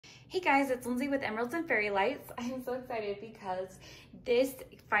Hey guys, it's Lindsay with Emeralds and Fairy Lights. I am so excited because this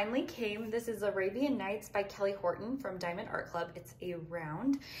finally came. This is Arabian Nights by Kelly Horton from Diamond Art Club. It's a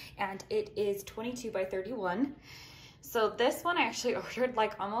round and it is 22 by 31. So this one I actually ordered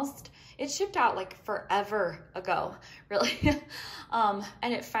like it shipped out like forever ago, really. And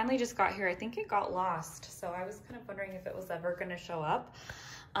it finally just got here. I think it got lost. So I was kind of wondering if it was ever gonna show up.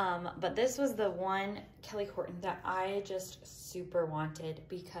 But this was the one Kelly Horton that I just super wanted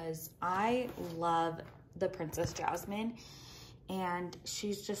because I love the Princess Jasmine and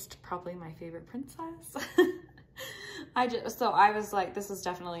she's just probably my favorite princess. So I was like, this is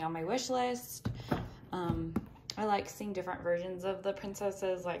definitely on my wish list. I like seeing different versions of the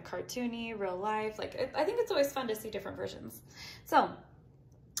princesses, like cartoony, real life. Like I think it's always fun to see different versions. So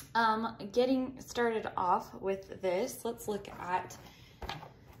getting started off with this, let's look at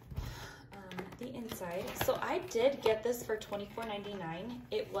the inside. So I did get this for $24.99.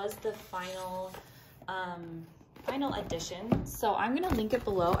 It was the final edition. So I'm gonna link it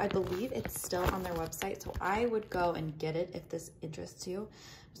below. I believe it's still on their website, so I would go and get it if this interests you.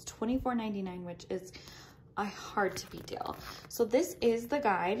 It's $24.99, which is a hard to beat deal. So this is the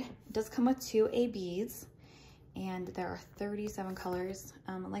guide. It does come with 2 ABs and there are 37 colors.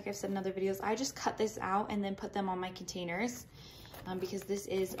 Like I've said in other videos, I just cut this out and then put them on my containers because this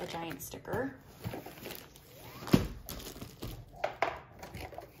is a giant sticker.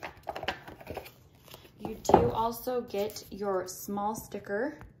 You do also get your small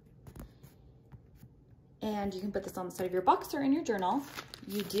sticker and you can put this on the side of your box or in your journal.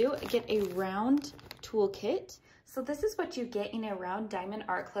 You do get a round toolkit. So this is what you get in a round Diamond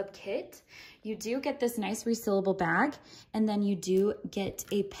Art Club kit. You do get this nice resealable bag and then you do get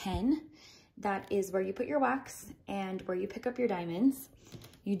a pen. That is where you put your wax and where you pick up your diamonds.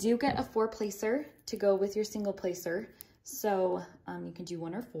 You do get a 4-placer to go with your single placer. So you can do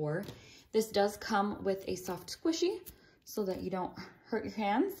 1 or 4. This does come with a soft squishy so that you don't hurt your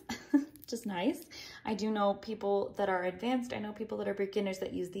hands, which is nice. I do know people that are advanced. I know people that are beginners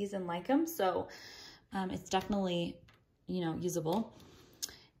that use these and like them. So it's definitely, usable.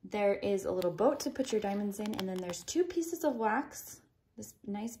 There is a little boat to put your diamonds in. And then there's 2 pieces of wax. This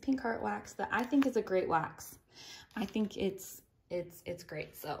nice pink heart wax that I think is a great wax. I think it's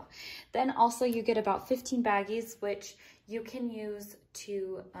great. So then also you get about 15 baggies, which you can use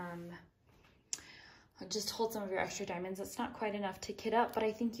to just hold some of your extra diamonds. It's not quite enough to kit up, but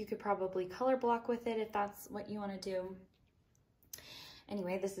I think you could probably color block with it if that's what you want to do.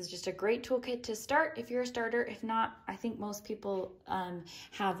 Anyway, this is just a great toolkit to start if you're a starter. If not, I think most people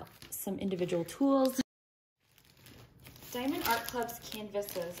have some individual tools. Diamond Art Club's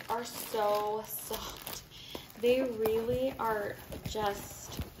canvases are so soft. They really are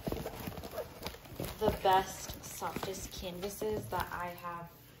just the best, softest canvases that I have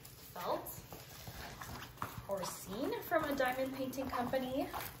felt or seen from a diamond painting company.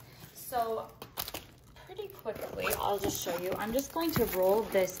 So pretty quickly, I'll just show you. I'm just going to roll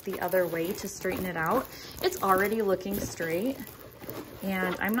this the other way to straighten it out. It's already looking straight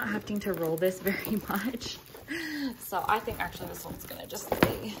and I'm not having to roll this very much. So I think actually this one's gonna just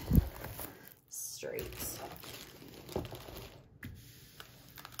lay straight.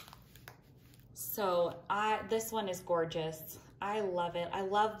 So this one is gorgeous. I love it. I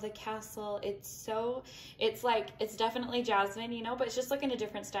love the castle. It's definitely Jasmine, but it's just like in a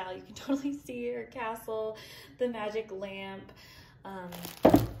different style. You can totally see her castle, the magic lamp.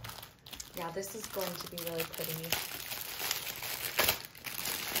 Yeah, this is going to be really pretty.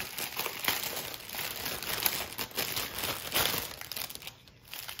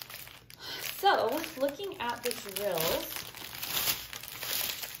 So looking at the drills,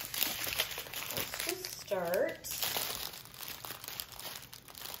 let's just start.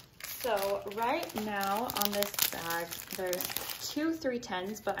 So right now on this bag, there's 2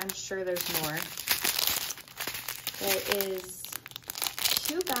 310s, but I'm sure there's more. There is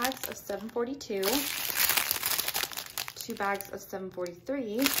 2 bags of 742, 2 bags of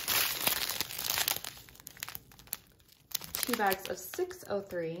 743, 2 bags of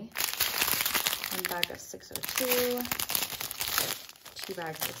 603, 1 bag of 602, 2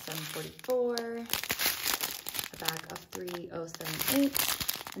 bags of 744, a bag of 3078,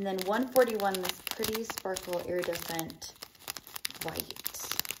 and then 141, this pretty sparkle iridescent white.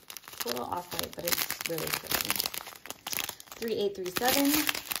 It's a little off-white, but it's really pretty. 3837,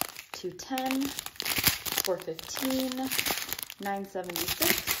 210, 415,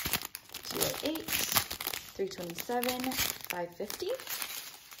 976, 208, 327, 550.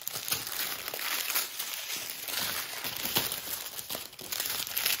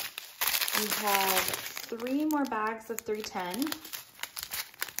 We have 3 more bags of 310.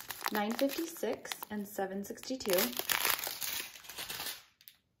 956 and 762.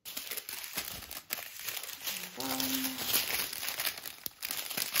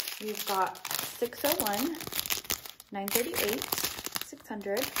 We've got 601, 938,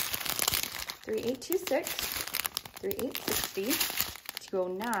 600, 3826, 3860,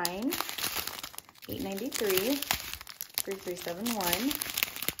 209, 893, 3371,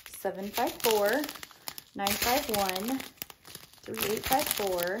 754, 951,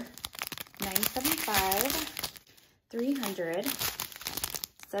 3854, 975, 300,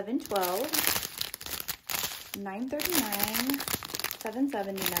 712, 939,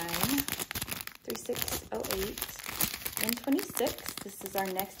 779, 3608, and 26. This is our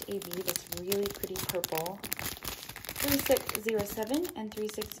next AB, this really pretty purple. 3607 and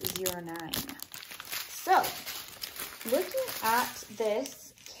 3609. So, looking at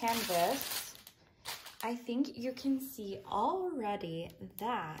this canvas, I think you can see already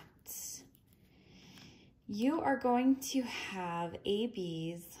that you are going to have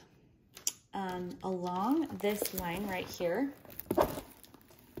ABs along this line right here. Let's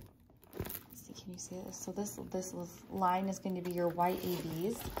see, can you see this? So this line is going to be your white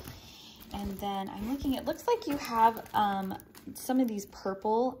ABs. And then I'm looking, it looks like you have some of these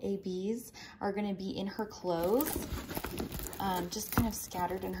purple ABs are going to be in her clothes, just kind of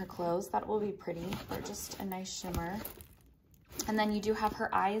scattered in her clothes. That will be pretty, or just a nice shimmer. And then you do have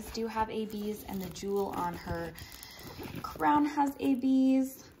her eyes do have ABs, and the jewel on her crown has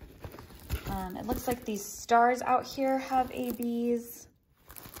ABs. It looks like these stars out here have ABs.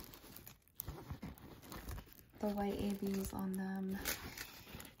 The white ABs on them.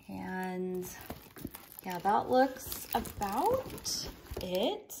 And yeah, that looks about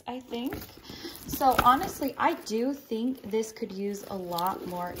it, I think. So honestly, I do think this could use a lot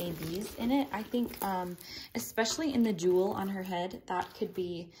more ABs in it. I think, especially in the jewel on her head, that could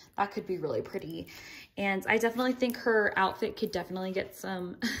be really pretty. And I definitely think her outfit could definitely get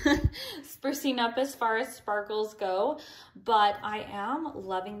some sprucing up as far as sparkles go. But I am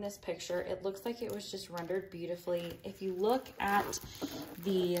loving this picture. It looks like it was just rendered beautifully. If you look at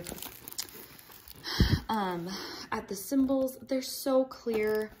the symbols, they're so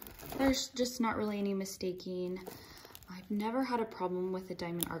clear. There's just not really any mistaking. I've never had a problem with a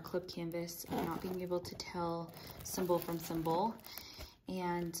Diamond Art Club canvas not being able to tell symbol from symbol.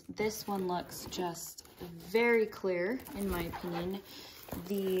 And this one looks just very clear, in my opinion.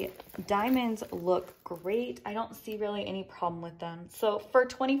 The diamonds look great. I don't see really any problem with them. So for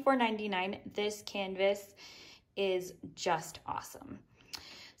 $24.99, this canvas is just awesome.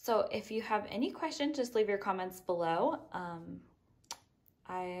 So if you have any questions, just leave your comments below.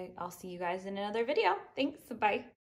 I'll see you guys in another video. Thanks, bye.